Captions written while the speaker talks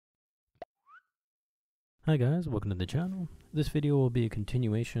Hi guys, welcome to the channel. This video will be a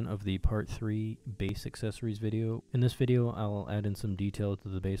continuation of the part 3 base accessories video. In this video I'll add in some detail to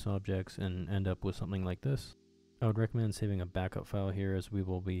the base objects and end up with something like this. I would recommend saving a backup file here as we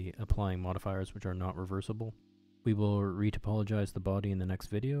will be applying modifiers which are not reversible. We will retopologize the body in the next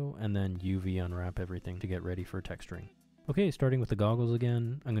video and then UV unwrap everything to get ready for texturing. Okay, starting with the goggles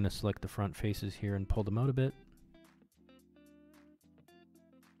again, I'm going to select the front faces here and pull them out a bit.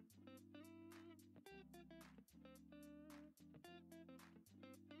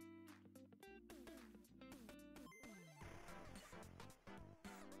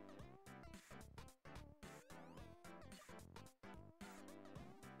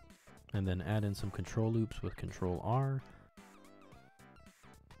 And then add in some control loops with Control R,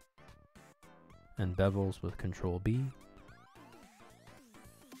 and bevels with Control B.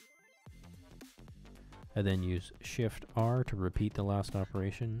 And then use Shift R to repeat the last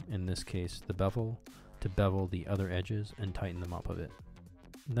operation, in this case the bevel, to bevel the other edges and tighten them up a bit.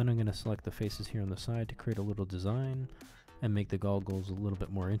 Then I'm going to select the faces here on the side to create a little design and make the goggles a little bit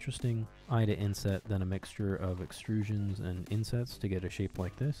more interesting. Eye to inset, then a mixture of extrusions and insets to get a shape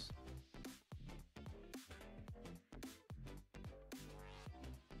like this.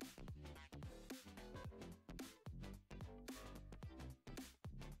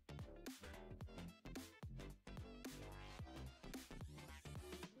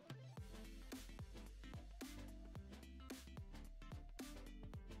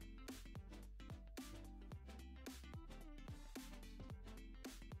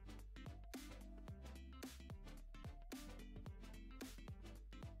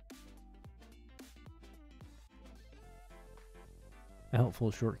 A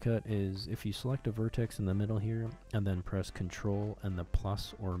helpful shortcut is if you select a vertex in the middle here and then press Control and the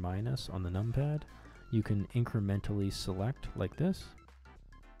plus or minus on the numpad, you can incrementally select like this.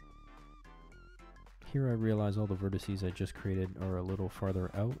 Here I realize all the vertices I just created are a little farther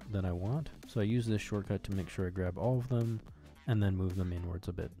out than I want, so I use this shortcut to make sure I grab all of them and then move them inwards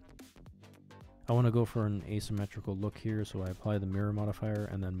a bit. I want to go for an asymmetrical look here, so I apply the mirror modifier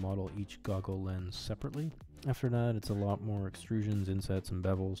and then model each goggle lens separately. After that, it's a lot more extrusions, insets, and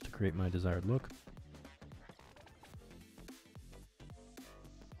bevels to create my desired look.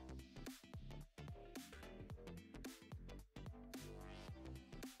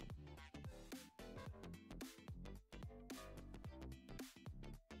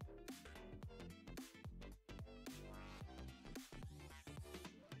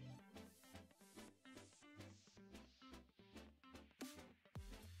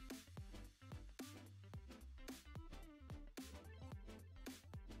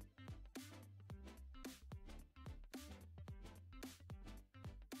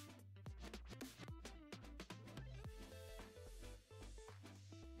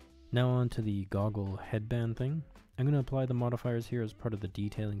 Now on to the goggle headband thing. I'm going to apply the modifiers here as part of the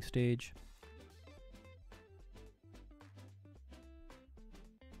detailing stage.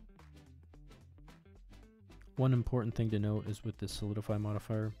 One important thing to note is with the solidify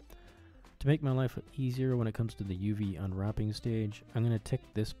modifier. To make my life easier when it comes to the UV unwrapping stage, I'm going to tick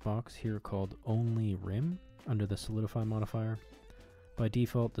this box here called Only Rim under the solidify modifier. By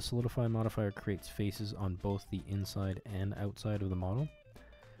default, the solidify modifier creates faces on both the inside and outside of the model,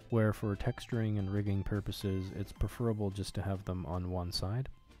 where for texturing and rigging purposes, it's preferable just to have them on one side.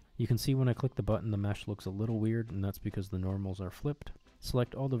 You can see when I click the button the mesh looks a little weird, and that's because the normals are flipped.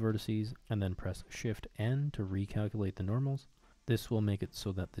 Select all the vertices and then press Shift N to recalculate the normals. This will make it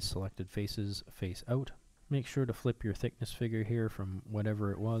so that the selected faces face out. Make sure to flip your thickness figure here from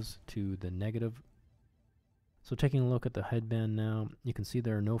whatever it was to the negative. So taking a look at the headband now, you can see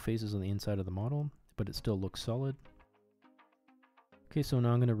there are no faces on the inside of the model, but it still looks solid. Okay, so now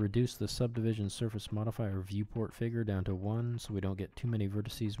I'm going to reduce the subdivision surface modifier viewport figure down to 1 so we don't get too many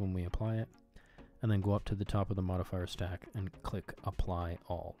vertices when we apply it, and then go up to the top of the modifier stack and click Apply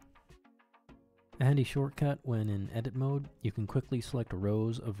All. A handy shortcut when in edit mode, you can quickly select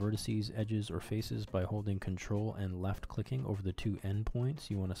rows of vertices, edges, or faces by holding Control and left clicking over the two endpoints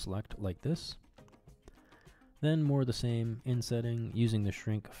you want to select like this. Then more of the same, insetting, using the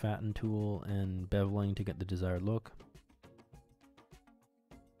shrink fatten tool and beveling to get the desired look.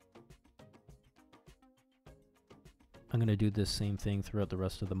 I'm going to do this same thing throughout the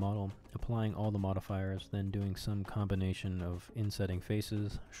rest of the model, applying all the modifiers, then doing some combination of insetting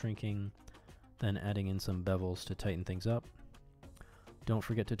faces, shrinking, then adding in some bevels to tighten things up. Don't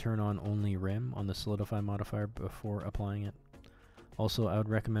forget to turn on Only Rim on the solidify modifier before applying it. Also, I would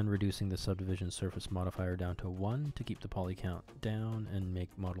recommend reducing the subdivision surface modifier down to 1 to keep the poly count down and make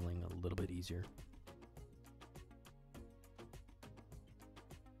modeling a little bit easier.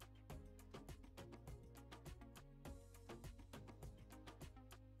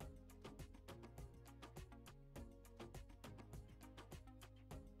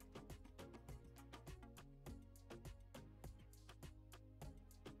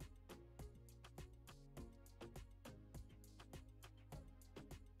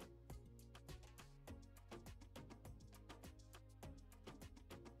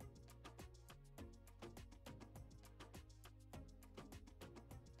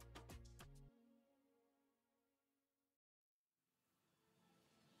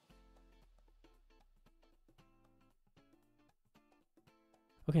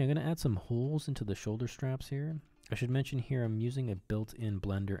 Okay, I'm going to add some holes into the shoulder straps here. I should mention here I'm using a built-in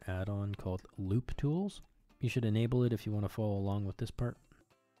Blender add-on called Loop Tools. You should enable it if you want to follow along with this part.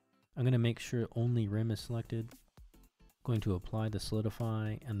 I'm going to make sure only rim is selected. Going to apply the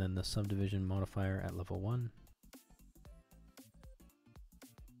solidify and then the subdivision modifier at level 1.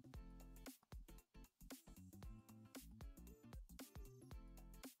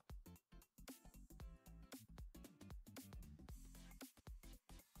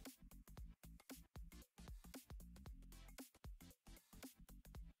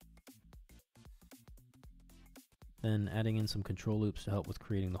 Then adding in some control loops to help with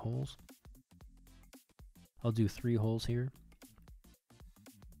creating the holes. I'll do 3 holes here.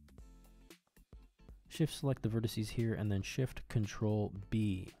 Shift select the vertices here and then Shift Control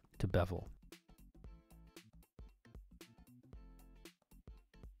B to bevel.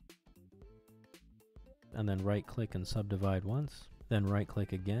 And then right click and subdivide once, then right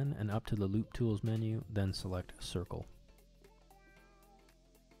click again and up to the Loop Tools menu, then select Circle.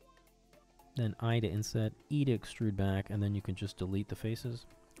 Then I to inset, E to extrude back, and then you can just delete the faces.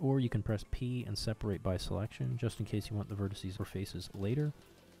 Or you can press P and separate by selection, just in case you want the vertices or faces later.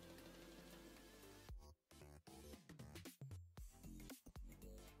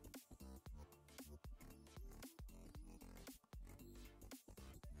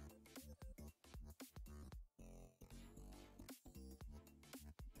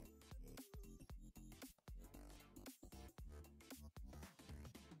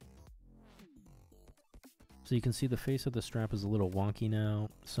 So you can see the face of the strap is a little wonky now.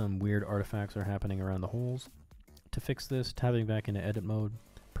 Some weird artifacts are happening around the holes. To fix this, tabbing back into edit mode,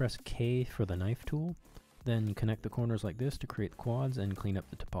 press K for the knife tool. Then connect the corners like this to create quads and clean up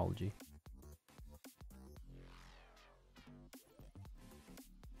the topology.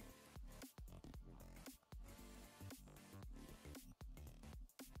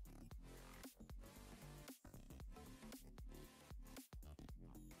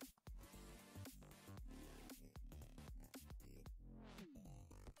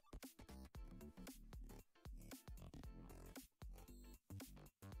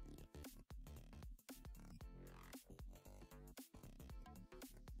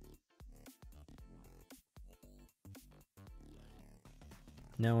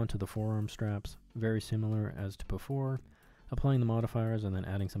 Now onto the forearm straps, very similar as to before, applying the modifiers and then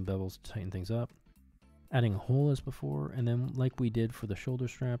adding some bevels to tighten things up. Adding a hole as before, and then like we did for the shoulder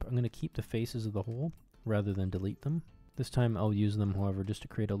strap, I'm going to keep the faces of the hole rather than delete them. This time I'll use them, however, just to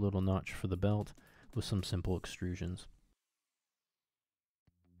create a little notch for the belt with some simple extrusions.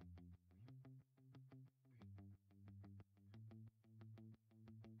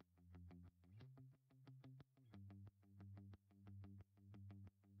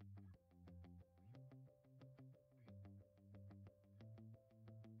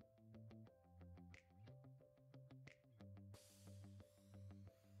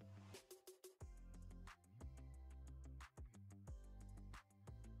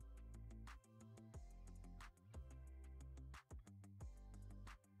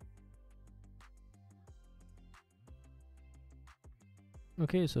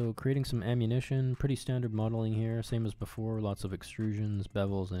 Okay, so creating some ammunition, pretty standard modeling here, same as before, lots of extrusions,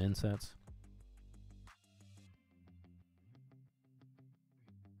 bevels, and insets.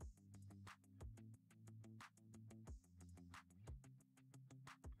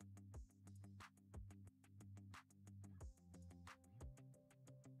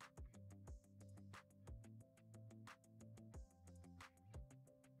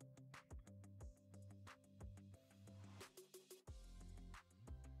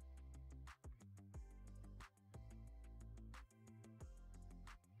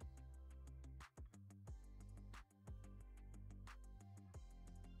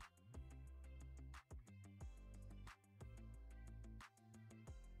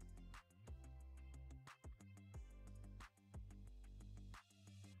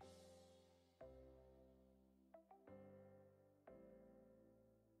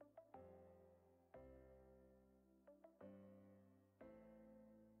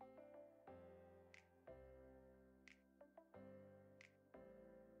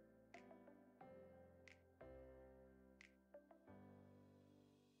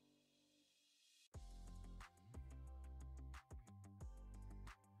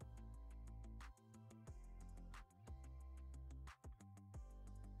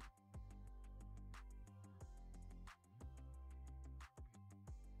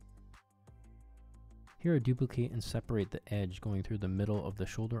 Here I duplicate and separate the edge going through the middle of the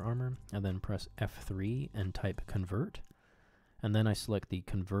shoulder armor, and then press F3 and type convert. And then I select the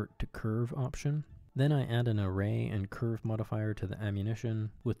convert to curve option. Then I add an array and curve modifier to the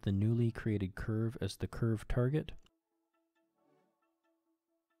ammunition with the newly created curve as the curve target.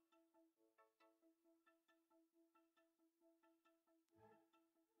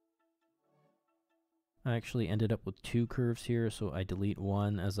 I actually ended up with 2 curves here, so I delete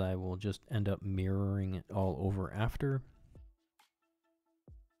one as I will just end up mirroring it all over after.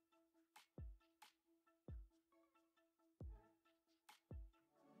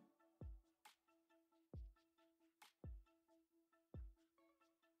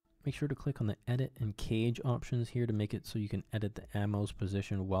 Make sure to click on the edit and cage options here to make it so you can edit the ammo's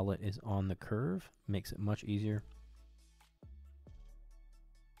position while it is on the curve. Makes it much easier.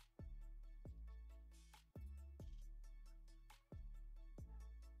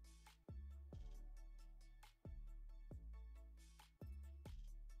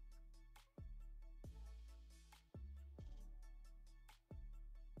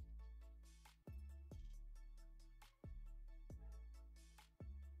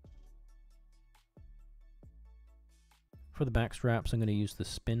 For the back straps, I'm going to use the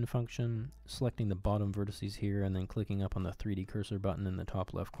spin function, selecting the bottom vertices here and then clicking up on the 3D cursor button in the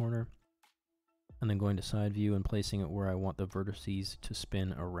top left corner. And then going to side view and placing it where I want the vertices to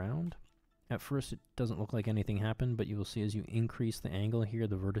spin around. At first it doesn't look like anything happened, but you will see as you increase the angle here,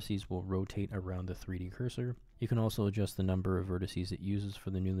 the vertices will rotate around the 3D cursor. You can also adjust the number of vertices it uses for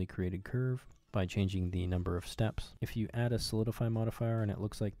the newly created curve by changing the number of steps. If you add a solidify modifier and it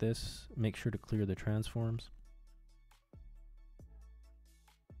looks like this, make sure to clear the transforms.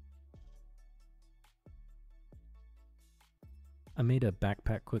 I made a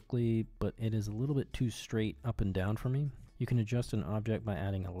backpack quickly, but it is a little bit too straight up and down for me. You can adjust an object by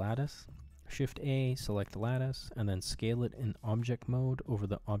adding a lattice. Shift A, select lattice, and then scale it in object mode over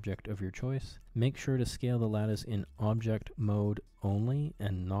the object of your choice. Make sure to scale the lattice in object mode only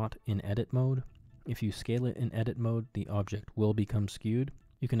and not in edit mode. If you scale it in edit mode, the object will become skewed.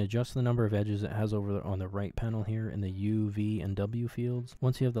 You can adjust the number of edges it has over on the right panel here in the U, V, and W fields.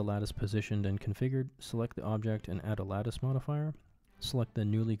 Once you have the lattice positioned and configured, select the object and add a lattice modifier. Select the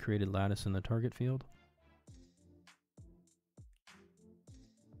newly created lattice in the target field.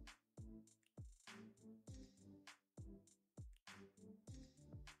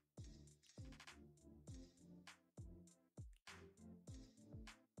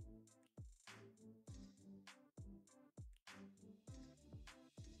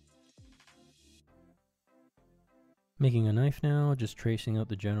 Making a knife now, just tracing out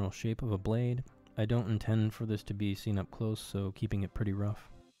the general shape of a blade. I don't intend for this to be seen up close, so keeping it pretty rough.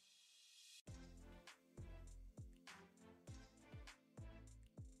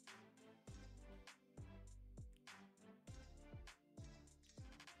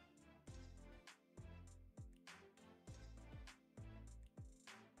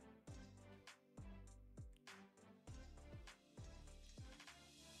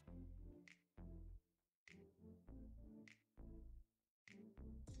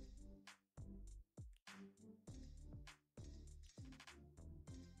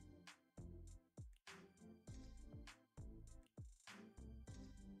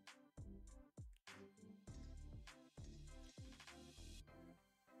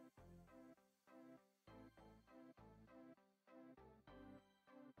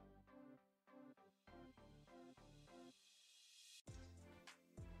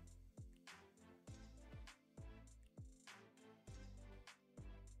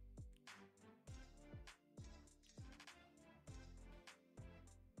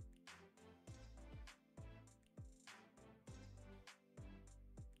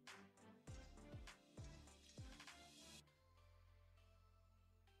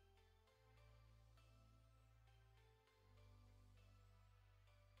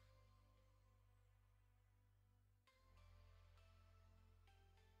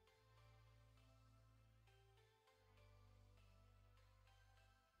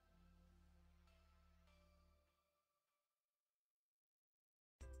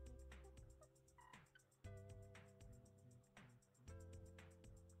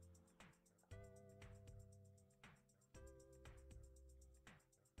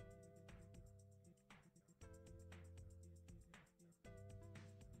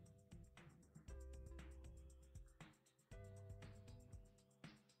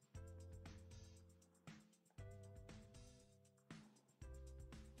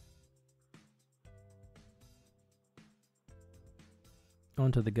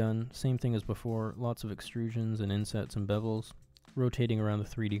 Onto the gun, same thing as before, lots of extrusions and insets and bevels, rotating around the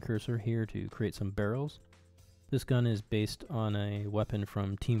 3D cursor here to create some barrels. This gun is based on a weapon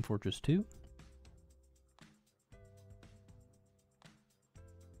from Team Fortress 2.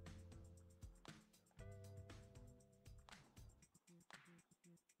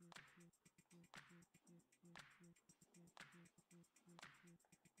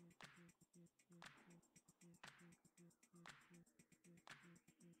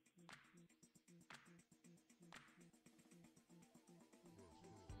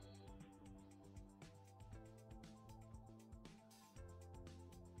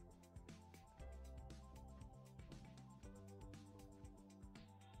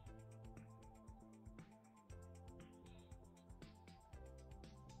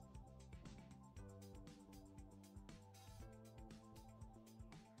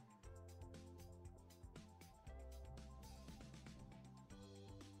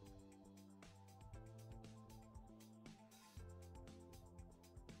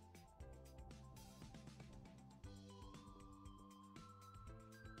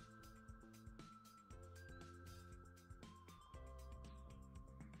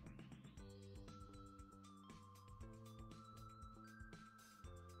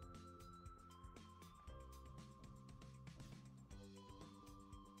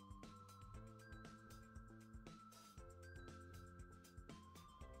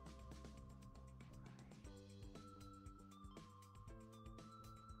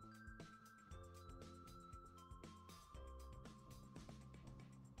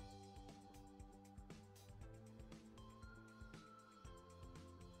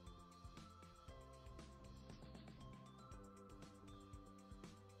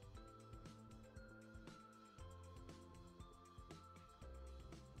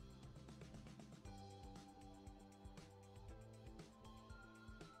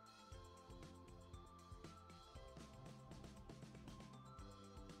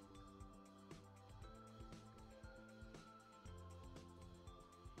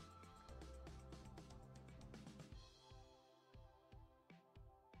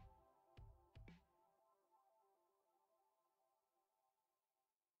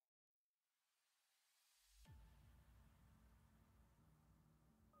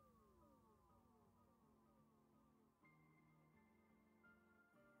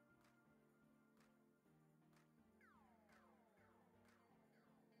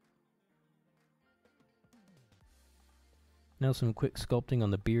 Now some quick sculpting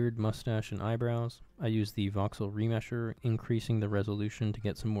on the beard, mustache, and eyebrows. I use the voxel remesher, increasing the resolution to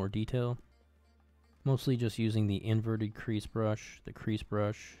get some more detail. Mostly just using the inverted crease brush, the crease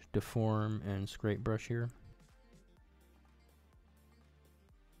brush, deform, and scrape brush here.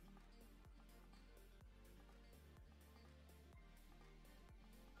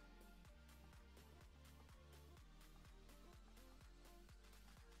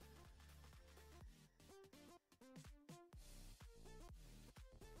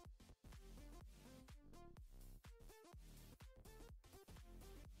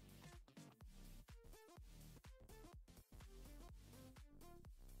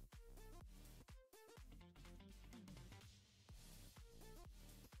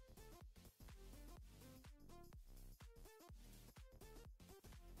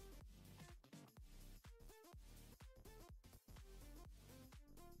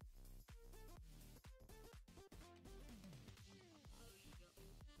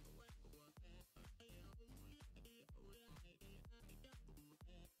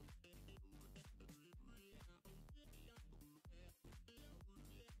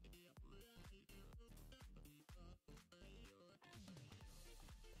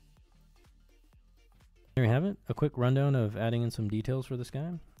 There you have it, a quick rundown of adding in some details for this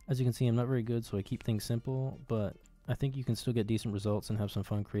guy. As you can see, I'm not very good, so I keep things simple, but I think you can still get decent results and have some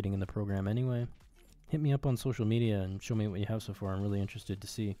fun creating in the program anyway. Hit me up on social media and show me what you have so far. I'm really interested to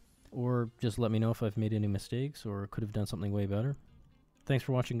see. Or just let me know if I've made any mistakes or could have done something way better. Thanks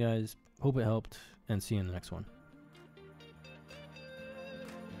for watching, guys. Hope it helped, and see you in the next one.